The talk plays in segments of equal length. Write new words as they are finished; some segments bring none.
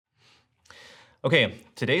Okay,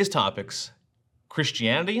 today's topics,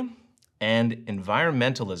 Christianity and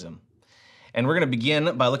environmentalism. And we're going to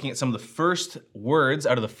begin by looking at some of the first words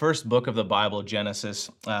out of the first book of the Bible, Genesis.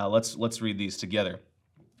 Let's read these together.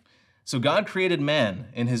 So God created man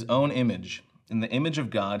in his own image. In the image of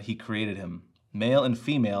God, he created him. Male and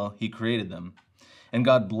female, he created them. And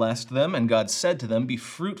God blessed them, and God said to them, "Be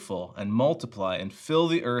fruitful and multiply and fill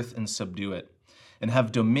the earth and subdue it, and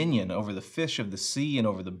have dominion over the fish of the sea and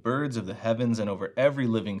over the birds of the heavens and over every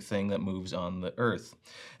living thing that moves on the earth."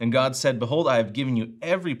 And God said, "Behold, I have given you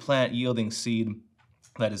every plant yielding seed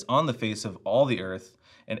that is on the face of all the earth,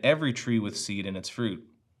 and every tree with seed in its fruit.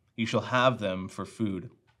 You shall have them for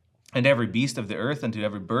food. And every beast of the earth, and to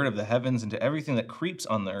every bird of the heavens, and to everything that creeps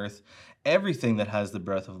on the earth, everything that has the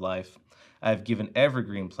breath of life, I have given every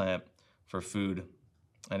green plant for food."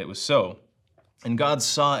 And it was so. And God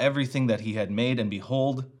saw everything that he had made, and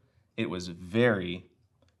behold, it was very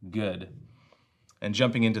good. And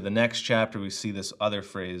jumping into the next chapter, we see this other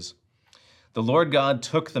phrase. The Lord God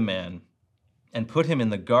took the man and put him in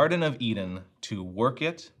the Garden of Eden to work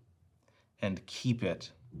it and keep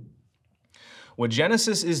it. What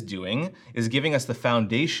Genesis is doing is giving us the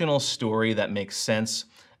foundational story that makes sense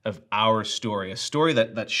of our story, a story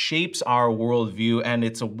that shapes our worldview, and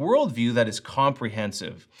it's a worldview that is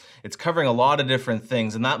comprehensive. It's covering a lot of different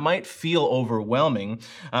things, and that might feel overwhelming,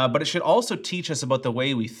 but it should also teach us about the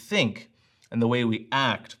way we think and the way we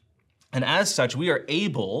act. And as such, we are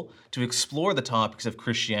able to explore the topics of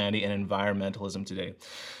Christianity and environmentalism today.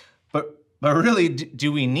 But really,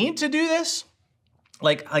 do we need to do this?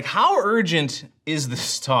 Like how urgent is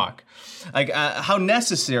this talk? How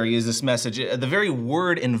necessary is this message? The very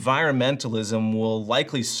word environmentalism will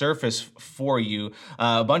likely surface for you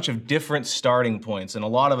a bunch of different starting points, and a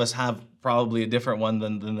lot of us have probably a different one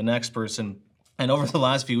than the next person. And over the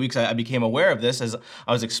last few weeks, I became aware of this as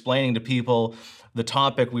I was explaining to people the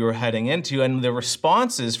topic we were heading into, and the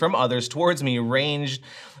responses from others towards me ranged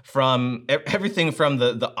from everything from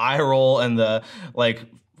the eye roll and the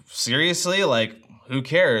seriously, who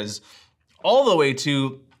cares, all the way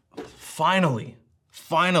to finally,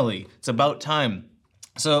 it's about time.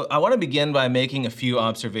 So I want to begin by making a few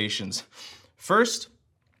observations. First,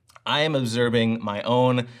 I am observing my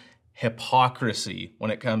own hypocrisy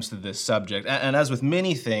when it comes to this subject. And as with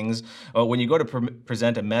many things, when you go to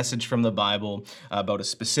present a message from the Bible about a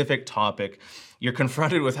specific topic, you're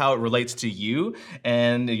confronted with how it relates to you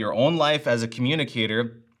and your own life as a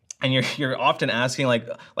communicator. And you're often asking,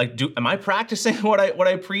 am I practicing what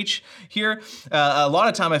I preach here? A lot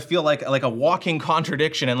of time I feel like a walking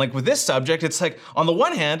contradiction. And with this subject, it's on the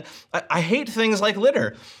one hand, I hate things like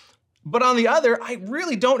litter. But on the other, I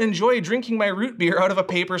really don't enjoy drinking my root beer out of a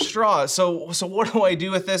paper straw. So what do I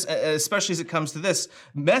do with this, especially as it comes to this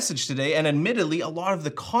message today? And admittedly, a lot of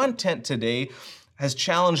the content today has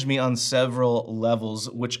challenged me on several levels,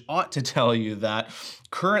 which ought to tell you that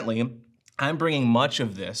currently, I'm bringing much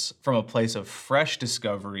of this from a place of fresh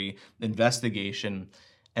discovery, investigation,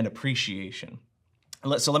 and appreciation.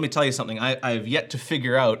 So let me tell you something. I have yet to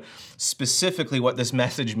figure out specifically what this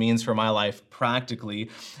message means for my life practically.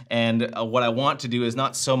 And what I want to do is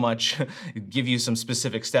not so much give you some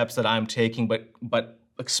specific steps that I'm taking, but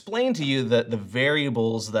explain to you the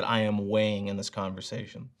variables that I am weighing in this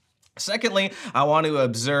conversation. Secondly, I want to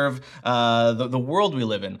observe the world we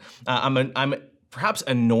live in. I'm perhaps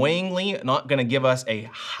annoyingly not going to give us a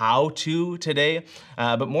how-to today,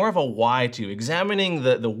 but more of a why-to, examining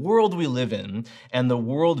the world we live in and the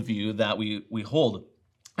worldview that we hold.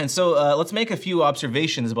 And so let's make a few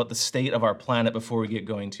observations about the state of our planet before we get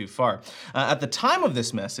going too far. At the time of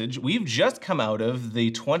this message, we've just come out of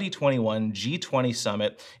the 2021 G20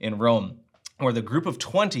 summit in Rome, where the group of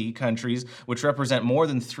 20 countries, which represent more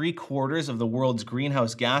than 3/4 of the world's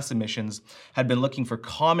greenhouse gas emissions, had been looking for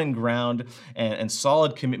common ground and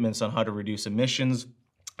solid commitments on how to reduce emissions.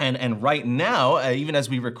 And right now, even as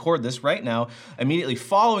we record this right now, immediately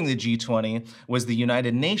following the G20 was the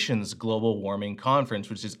United Nations Global Warming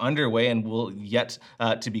Conference, which is underway and will yet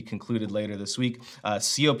to be concluded later this week,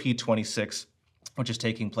 COP26, which is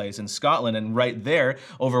taking place in Scotland. And right there,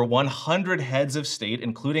 over 100 heads of state,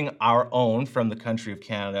 including our own from the country of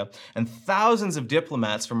Canada, and thousands of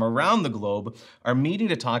diplomats from around the globe are meeting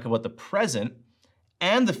to talk about the present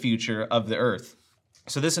and the future of the Earth.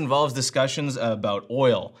 So this involves discussions about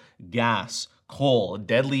oil, gas, coal,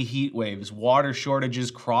 deadly heat waves, water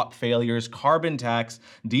shortages, crop failures, carbon tax,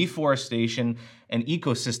 deforestation, and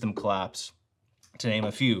ecosystem collapse, to name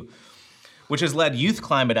a few, which has led youth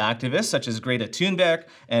climate activists such as Greta Thunberg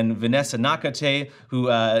and Vanessa Nakate, who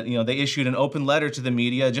they issued an open letter to the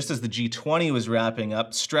media just as the G20 was wrapping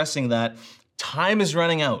up, stressing that time is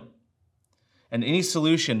running out and any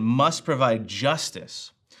solution must provide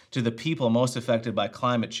justice to the people most affected by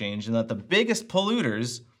climate change, and that the biggest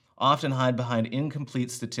polluters often hide behind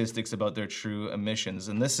incomplete statistics about their true emissions.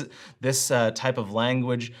 And this type of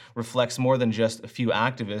language reflects more than just a few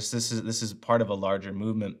activists. This is part of a larger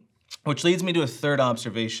movement, which leads me to a third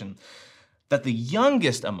observation, that the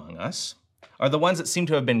youngest among us are the ones that seem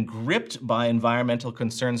to have been gripped by environmental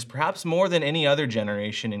concerns, perhaps more than any other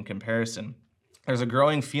generation in comparison. There's a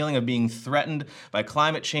growing feeling of being threatened by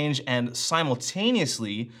climate change and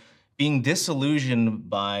simultaneously being disillusioned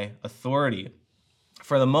by authority.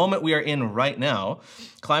 For the moment we are in right now,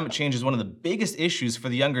 climate change is one of the biggest issues for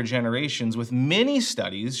the younger generations, with many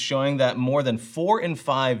studies showing that more than 4 in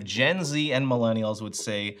 5 Gen Z and millennials would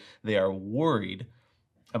say they are worried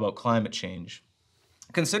about climate change.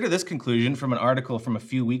 Consider this conclusion from an article from a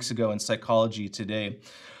few weeks ago in Psychology Today.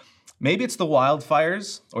 Maybe it's the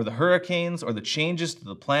wildfires, or the hurricanes, or the changes to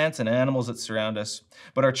the plants and animals that surround us,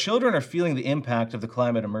 but our children are feeling the impact of the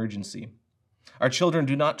climate emergency. Our children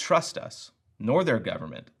do not trust us, nor their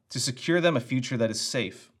government, to secure them a future that is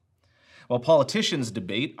safe. While politicians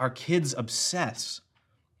debate, our kids obsess.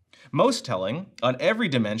 Most telling, on every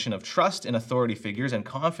dimension of trust in authority figures and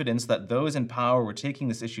confidence that those in power were taking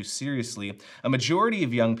this issue seriously, a majority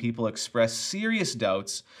of young people express serious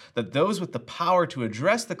doubts that those with the power to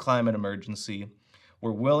address the climate emergency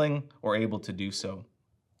were willing or able to do so.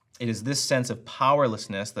 It is this sense of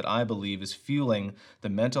powerlessness that I believe is fueling the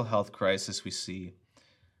mental health crisis we see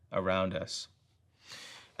around us.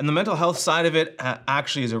 And the mental health side of it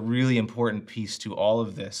actually is a really important piece to all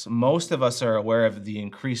of this. Most of us are aware of the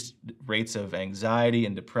increased rates of anxiety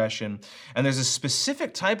and depression, and there's a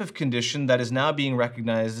specific type of condition that is now being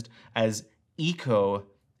recognized as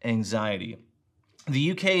eco-anxiety.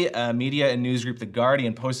 The UK media and news group The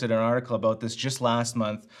Guardian posted an article about this just last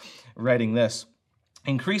month, writing this: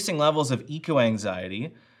 increasing levels of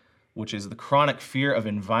eco-anxiety, which is the chronic fear of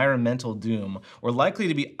environmental doom, were likely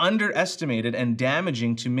to be underestimated and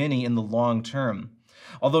damaging to many in the long term.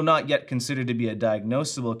 Although not yet considered to be a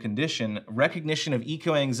diagnosable condition, recognition of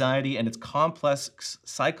eco-anxiety and its complex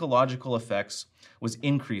psychological effects was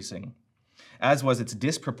increasing, as was its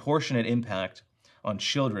disproportionate impact on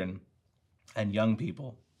children and young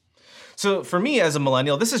people. So for me as a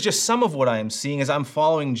millennial, this is just some of what I am seeing as I'm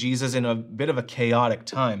following Jesus in a bit of a chaotic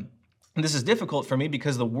time. And this is difficult for me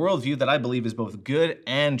because the worldview that I believe is both good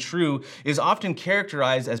and true is often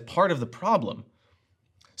characterized as part of the problem.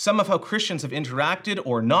 Some of how Christians have interacted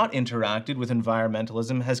or not interacted with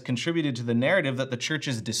environmentalism has contributed to the narrative that the church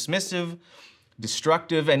is dismissive,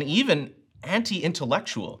 destructive, and even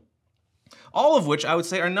anti-intellectual. All of which I would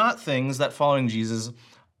say are not things that following Jesus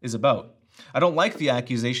is about. I don't like the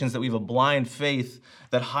accusations that we have a blind faith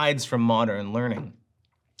that hides from modern learning.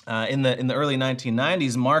 In the early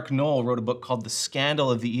 1990s, Mark Noll wrote a book called The Scandal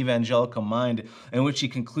of the Evangelical Mind, in which he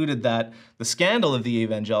concluded that the scandal of the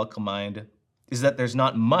evangelical mind is that there's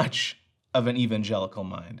not much of an evangelical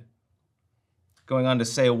mind. Going on to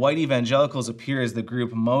say, white evangelicals appear as the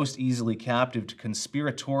group most easily captive to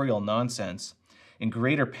conspiratorial nonsense, in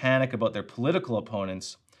greater panic about their political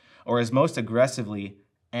opponents, or as most aggressively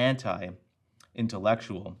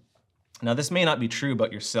anti-intellectual. Now, this may not be true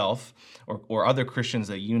about yourself or other Christians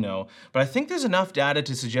that you know, but I think there's enough data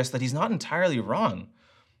to suggest that he's not entirely wrong,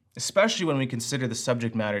 especially when we consider the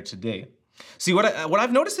subject matter today. See, what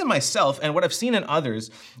I've noticed in myself and what I've seen in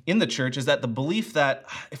others in the church is that the belief that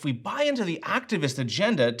if we buy into the activist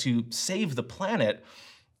agenda to save the planet,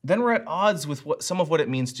 then we're at odds with some of what it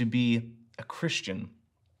means to be a Christian.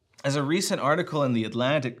 As a recent article in The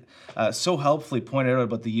Atlantic so helpfully pointed out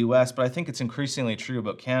about the US, but I think it's increasingly true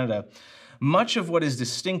about Canada, much of what is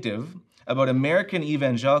distinctive about American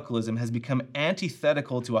evangelicalism has become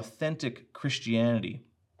antithetical to authentic Christianity.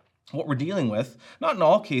 What we're dealing with, not in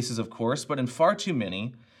all cases of course, but in far too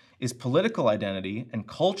many, is political identity and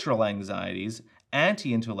cultural anxieties,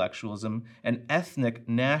 anti-intellectualism, and ethnic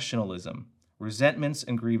nationalism, resentments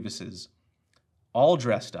and grievances, all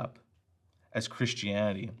dressed up as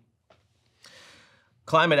Christianity.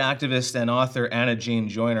 Climate activist and author Anna Jane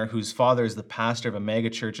Joyner, whose father is the pastor of a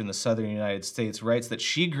megachurch in the southern United States, writes that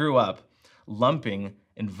she grew up lumping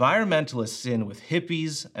environmentalists in with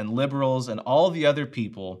hippies and liberals and all the other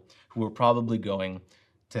people who were probably going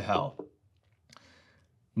to hell.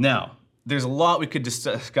 Now, there's a lot we could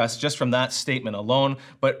discuss just from that statement alone,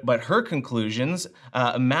 but her conclusions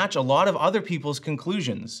match a lot of other people's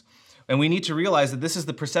conclusions. And we need to realize that this is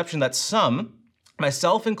the perception that some,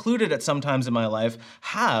 myself included at some times in my life,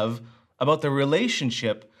 have about the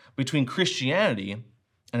relationship between Christianity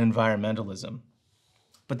and environmentalism.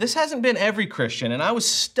 But this hasn't been every Christian, and I was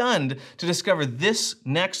stunned to discover this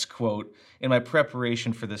next quote in my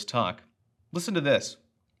preparation for this talk. Listen to this.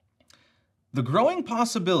 The growing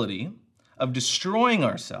possibility of destroying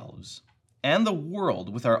ourselves and the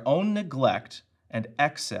world with our own neglect and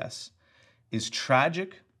excess is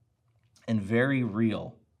tragic and very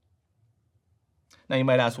real. Now you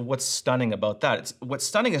might ask, well, what's stunning about that? What's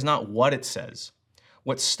stunning is not what it says.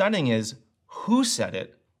 What's stunning is who said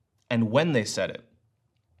it and when they said it.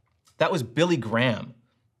 That was Billy Graham,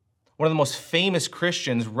 one of the most famous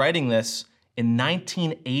Christians, writing this in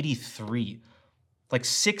 1983. Like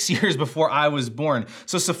 6 years before I was born.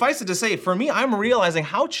 So suffice it to say, for me, I'm realizing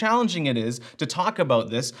how challenging it is to talk about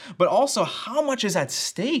this, but also how much is at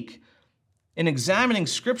stake in examining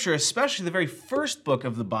Scripture, especially the very first book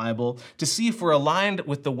of the Bible, to see if we're aligned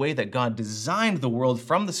with the way that God designed the world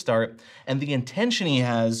from the start and the intention He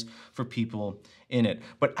has for people in it.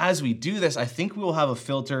 But as we do this, I think we will have a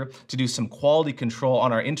filter to do some quality control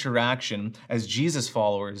on our interaction as Jesus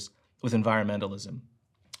followers with environmentalism.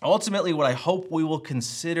 Ultimately, what I hope we will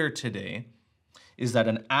consider today is that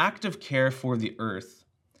an act of care for the earth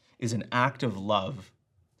is an act of love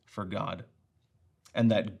for God,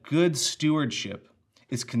 and that good stewardship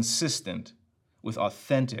is consistent with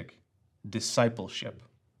authentic discipleship.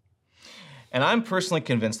 And I'm personally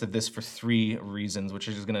convinced of this for 3 reasons, which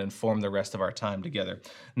is going to inform the rest of our time together.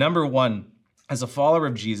 Number 1, as a follower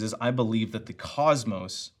of Jesus, I believe that the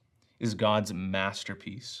cosmos is God's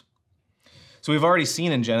masterpiece. So we've already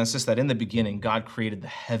seen in Genesis that in the beginning, God created the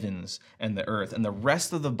heavens and the earth, and the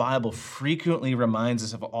rest of the Bible frequently reminds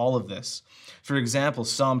us of all of this. For example,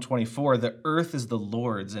 Psalm 24, the earth is the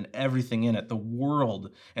Lord's and everything in it, the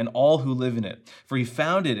world and all who live in it, for He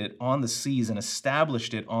founded it on the seas and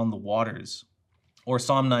established it on the waters. Or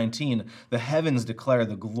Psalm 19, the heavens declare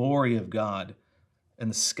the glory of God,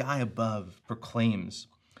 and the sky above proclaims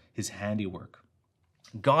His handiwork.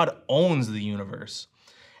 God owns the universe,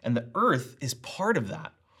 and the earth is part of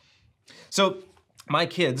that. So my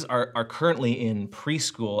kids are currently in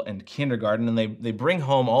preschool and kindergarten, and they bring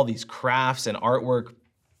home all these crafts and artwork,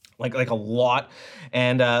 like a lot,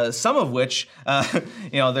 and some of which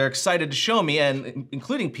they're excited to show me, and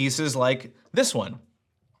including pieces like this one.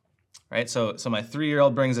 Right? So my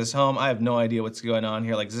 3-year-old brings this home. I have no idea what's going on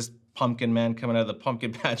here. Like, is this pumpkin man coming out of the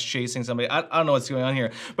pumpkin patch chasing somebody? I don't know what's going on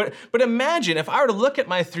here. But imagine if I were to look at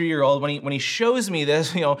my 3-year-old when he shows me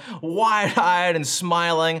this, wide-eyed and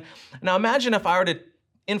smiling. Now imagine if I were to,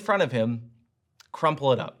 in front of him,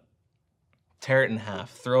 crumple it up, tear it in half,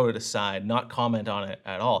 throw it aside, not comment on it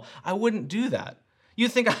at all. I wouldn't do that. You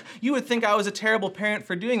would think I was a terrible parent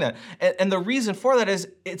for doing that. And the reason for that is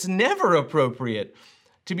it's never appropriate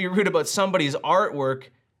to be rude about somebody's artwork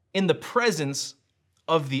in the presence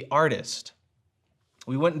of the artist.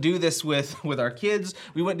 We wouldn't do this with our kids.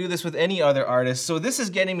 We wouldn't do this with any other artist. So this is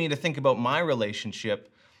getting me to think about my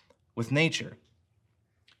relationship with nature.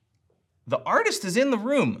 The artist is in the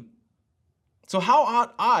room. So how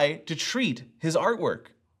ought I to treat his artwork?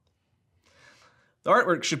 The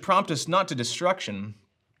artwork should prompt us not to destruction,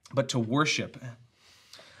 but to worship.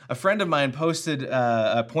 A friend of mine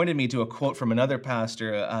pointed me to a quote from another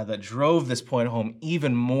pastor that drove this point home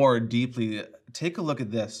even more deeply. Take a look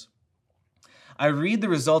at this. I read the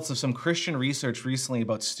results of some Christian research recently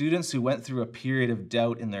about students who went through a period of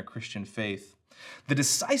doubt in their Christian faith. The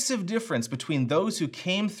decisive difference between those who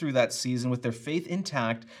came through that season with their faith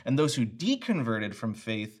intact and those who deconverted from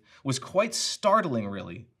faith was quite startling,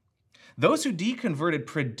 really. Those who deconverted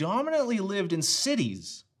predominantly lived in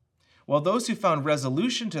cities, while those who found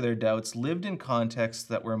resolution to their doubts lived in contexts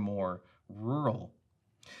that were more rural.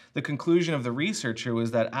 The conclusion of the researcher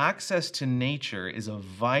was that access to nature is a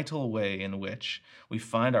vital way in which we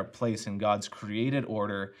find our place in God's created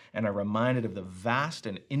order and are reminded of the vast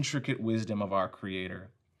and intricate wisdom of our Creator.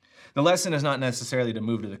 The lesson is not necessarily to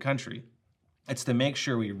move to the country. It's to make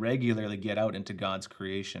sure we regularly get out into God's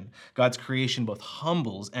creation. God's creation both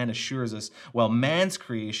humbles and assures us, while man's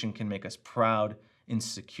creation can make us proud,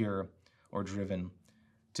 insecure, or driven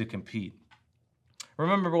to compete.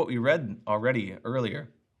 Remember what we read already earlier.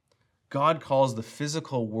 God calls the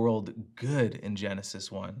physical world good in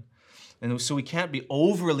Genesis 1. And so we can't be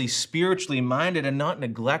overly spiritually minded and not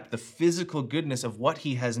neglect the physical goodness of what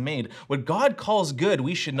He has made. What God calls good,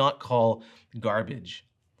 we should not call garbage.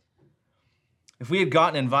 If we had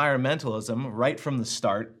gotten environmentalism right from the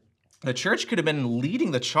start, the church could have been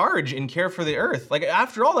leading the charge in care for the earth. Like,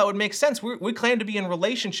 after all, that would make sense. We claim to be in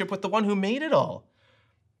relationship with the one who made it all.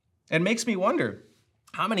 It makes me wonder,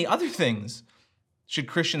 how many other things should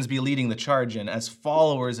Christians be leading the charge in as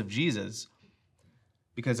followers of Jesus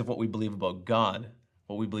because of what we believe about God,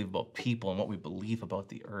 what we believe about people and what we believe about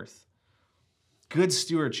the earth. Good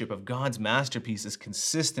stewardship of God's masterpiece is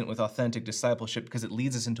consistent with authentic discipleship because it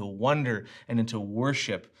leads us into wonder and into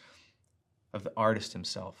worship of the artist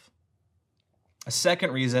himself. A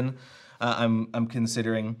second reason I'm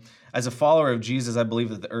considering, as a follower of Jesus, I believe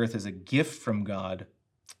that the earth is a gift from God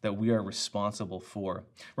that we are responsible for.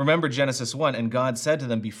 Remember Genesis 1, and God said to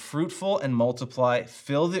them, "Be fruitful and multiply,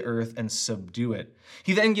 fill the earth and subdue it."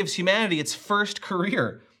 He then gives humanity its first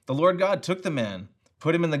career. The Lord God took the man,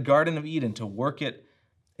 put him in the Garden of Eden to work it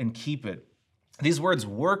and keep it. These words,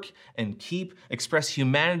 work and keep, express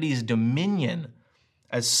humanity's dominion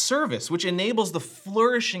as service, which enables the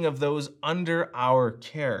flourishing of those under our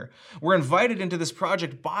care. We're invited into this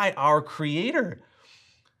project by our Creator.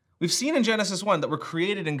 We've seen in Genesis 1 that we're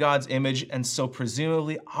created in God's image, and so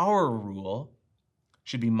presumably our rule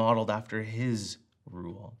should be modeled after His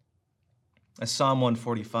rule. As Psalm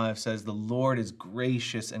 145 says, "The Lord is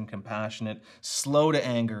gracious and compassionate, slow to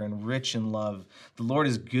anger and rich in love. The Lord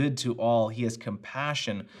is good to all. He has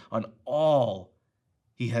compassion on all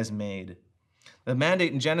He has made." The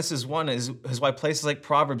mandate in Genesis 1 is why places like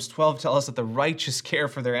Proverbs 12 tell us that the righteous care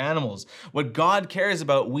for their animals. What God cares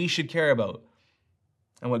about, we should care about.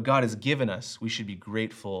 And what God has given us, we should be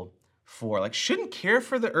grateful for. Like, shouldn't care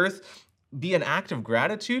for the earth be an act of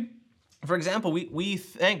gratitude? For example, we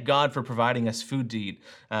thank God for providing us food to eat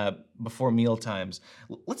before meal times.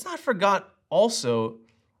 Let's not forget also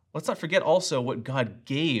what God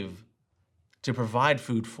gave to provide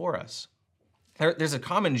food for us. There's a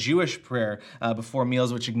common Jewish prayer before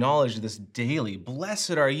meals which acknowledges this daily.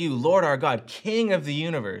 "Blessed are you, Lord our God, King of the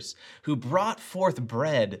universe, who brought forth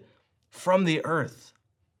bread from the earth,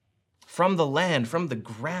 from the land, from the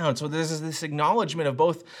ground." So there's this acknowledgement of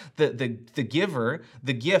both the giver,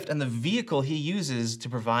 the gift, and the vehicle He uses to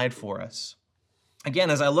provide for us. Again,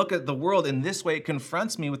 as I look at the world in this way, it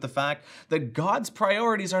confronts me with the fact that God's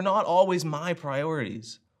priorities are not always my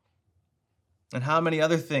priorities. And how many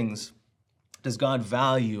other things does God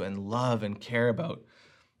value and love and care about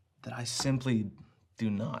that I simply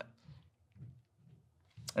do not?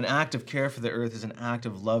 An act of care for the earth is an act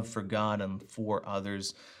of love for God and for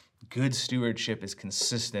others. Good stewardship is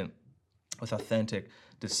consistent with authentic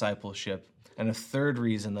discipleship. And a third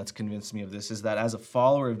reason that's convinced me of this is that as a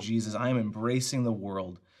follower of Jesus, I am embracing the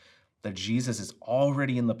world that Jesus is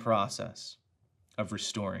already in the process of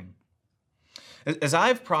restoring. As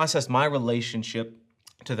I've processed my relationship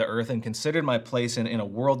to the earth and considered my place in a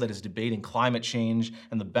world that is debating climate change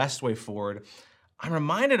and the best way forward, I'm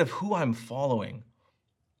reminded of who I'm following.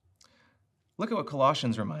 Look at what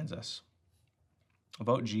Colossians reminds us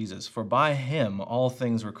about Jesus. "For by Him all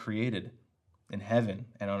things were created, in heaven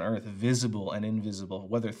and on earth, visible and invisible,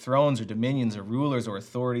 whether thrones or dominions or rulers or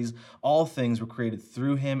authorities, all things were created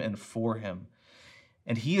through Him and for Him.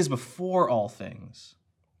 And He is before all things."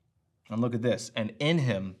 And look at this, "and in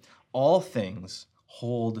Him all things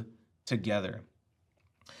hold together."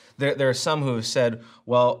 There are some who have said,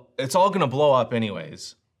 well, it's all going to blow up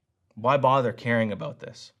anyways. Why bother caring about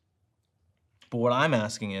this? But what I'm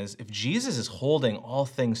asking is, if Jesus is holding all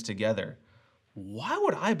things together, why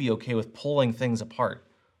would I be okay with pulling things apart?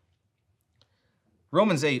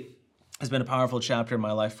 Romans 8 has been a powerful chapter in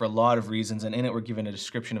my life for a lot of reasons, and in it we're given a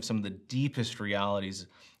description of some of the deepest realities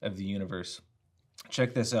of the universe.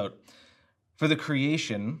 Check this out. For the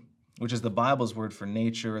creation, which is the Bible's word for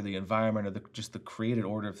nature or the environment or just the created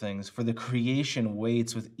order of things, for the creation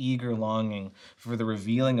waits with eager longing for the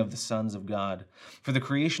revealing of the sons of God. For the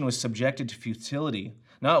creation was subjected to futility,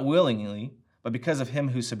 not willingly, but because of Him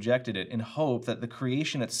who subjected it, in hope that the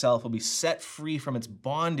creation itself will be set free from its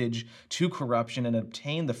bondage to corruption and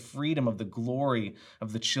obtain the freedom of the glory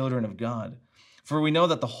of the children of God. For we know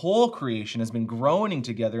that the whole creation has been groaning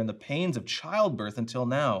together in the pains of childbirth until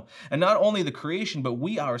now. And not only the creation, but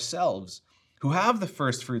we ourselves, who have the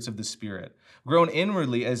first fruits of the Spirit, groan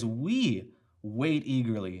inwardly as we wait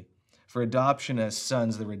eagerly for adoption as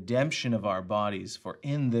sons, the redemption of our bodies. For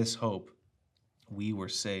in this hope we were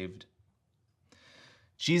saved.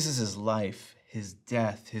 Jesus' life, His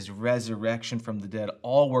death, His resurrection from the dead,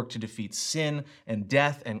 all work to defeat sin and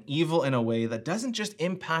death and evil in a way that doesn't just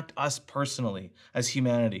impact us personally as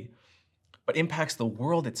humanity, but impacts the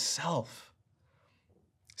world itself.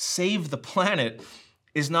 Save the planet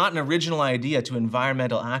is not an original idea to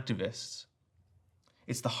environmental activists.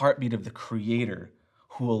 It's the heartbeat of the Creator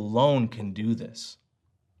who alone can do this.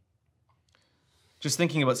 Just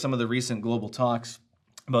thinking about some of the recent global talks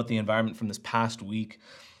about the environment from this past week,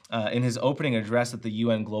 in his opening address at the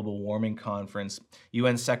UN Global Warming Conference,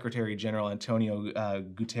 UN Secretary General Antonio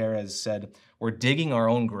Guterres said, "We're digging our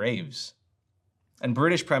own graves." And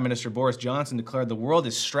British Prime Minister Boris Johnson declared the world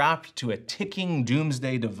is strapped to a ticking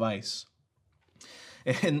doomsday device.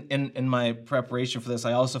 In my preparation for this,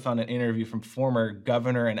 I also found an interview from former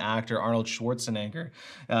governor and actor Arnold Schwarzenegger,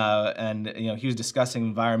 and he was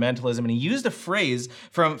discussing environmentalism, and he used a phrase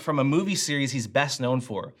from a movie series he's best known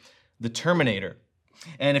for, The Terminator.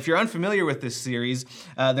 And if you're unfamiliar with this series,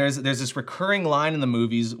 there's this recurring line in the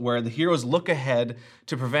movies where the heroes look ahead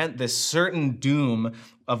to prevent this certain doom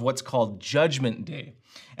of what's called Judgment Day,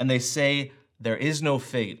 and they say, "There is no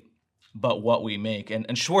fate but what we make." And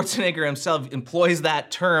Schwarzenegger himself employs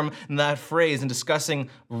that term and that phrase in discussing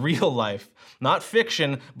real life, not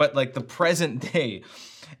fiction, but like the present day.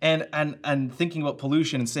 And thinking about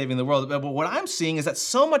pollution and saving the world. But what I'm seeing is that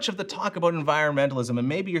so much of the talk about environmentalism, and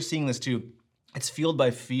maybe you're seeing this too, it's fueled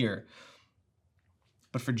by fear.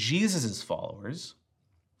 But for Jesus' followers,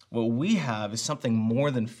 what we have is something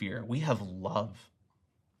more than fear. We have love.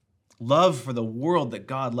 Love for the world that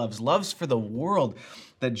God loves. Love for the world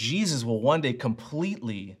that Jesus will one day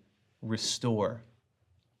completely restore.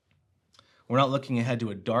 We're not looking ahead to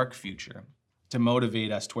a dark future to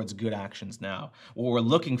motivate us towards good actions now. What we're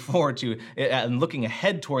looking forward to and looking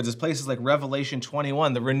ahead towards is places like Revelation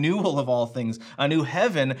 21, the renewal of all things, a new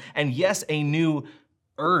heaven, and yes, a new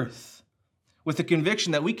earth, with the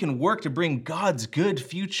conviction that we can work to bring God's good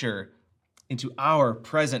future into our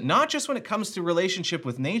present, not just when it comes to relationship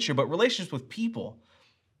with nature, but relationship with people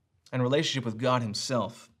and relationship with God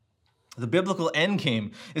himself. The biblical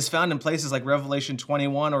endgame is found in places like Revelation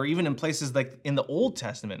 21, or even in places like in the Old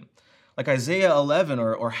Testament, like Isaiah 11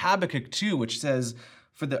 or Habakkuk 2, which says,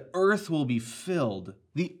 "For the earth will be filled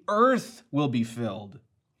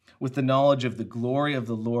with the knowledge of the glory of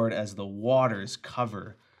the Lord as the waters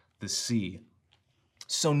cover the sea."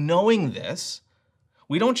 So knowing this,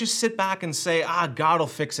 we don't just sit back and say, God will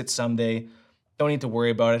fix it someday. Don't need to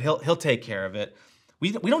worry about it. He'll take care of it.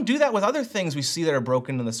 We don't do that with other things we see that are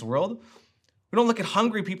broken in this world. We don't look at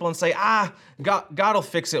hungry people and say, God will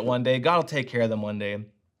fix it one day. God will take care of them one day.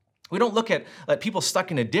 We don't look at people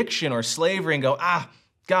stuck in addiction or slavery and go,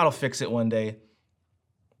 God will fix it one day.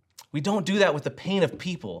 We don't do that with the pain of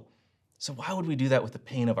people. So why would we do that with the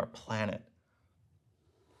pain of our planet?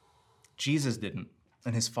 Jesus didn't,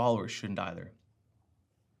 and his followers shouldn't either.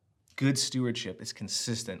 Good stewardship is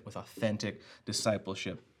consistent with authentic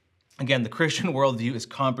discipleship. Again, the Christian worldview is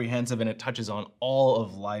comprehensive and it touches on all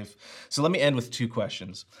of life. So let me end with two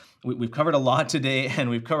questions. We've covered a lot today, and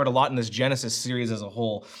we've covered a lot in this Genesis series as a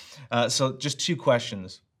whole. So just two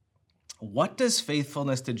questions. What does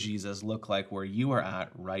faithfulness to Jesus look like where you are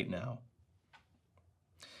at right now?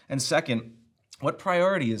 And second, what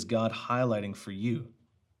priority is God highlighting for you?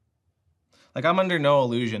 Like, I'm under no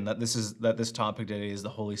illusion that this topic today is the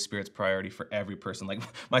Holy Spirit's priority for every person. Like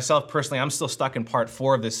myself personally, I'm still stuck in part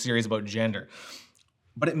 4 of this series about gender.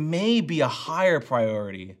 But it may be a higher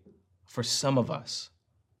priority for some of us.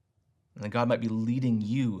 And that God might be leading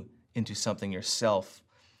you into something yourself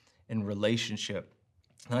in relationship,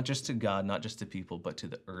 not just to God, not just to people, but to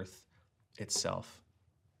the earth itself.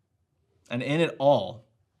 And in it all,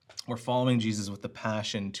 we're following Jesus with the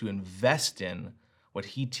passion to invest in what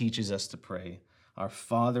he teaches us to pray. Our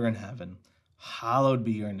Father in heaven, hallowed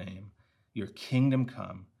be your name. Your kingdom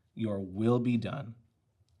come, your will be done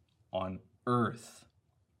on earth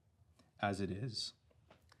as it is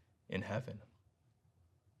in heaven.